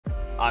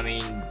I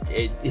mean,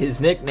 his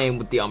nickname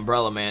with the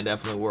Umbrella Man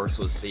definitely works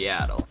with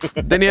Seattle.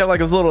 Then he had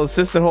like his little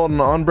assistant holding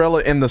the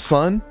umbrella in the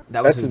sun.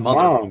 That was his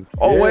mother. mom.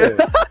 Oh, wait.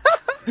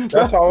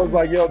 That's how I was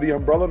like, yo, the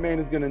Umbrella Man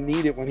is gonna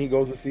need it when he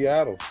goes to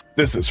Seattle.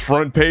 This is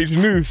front page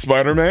news,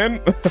 Spider-Man.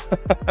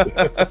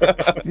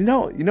 You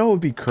know what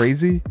would be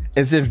crazy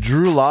is if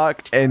Drew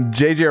Lock and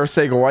JJ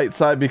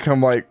Arcega-Whiteside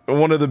become like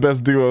one of the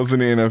best duos in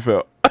the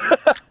NFL.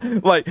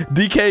 Like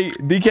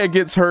DK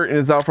gets hurt and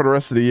is out for the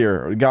rest of the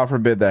year. God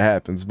forbid that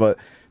happens, but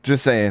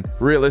just saying,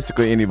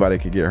 realistically, anybody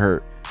could get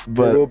hurt.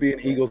 But there will be an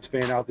Eagles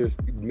fan out there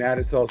mad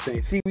as hell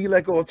saying, "See, we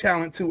let go of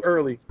talent too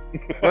early."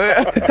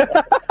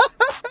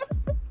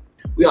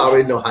 We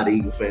already know how the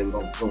Eagles fans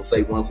gonna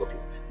say once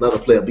another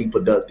player be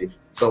productive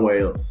somewhere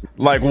else.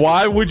 Like,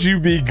 why would you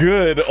be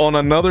good on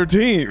another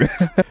team?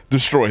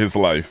 Destroy his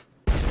life.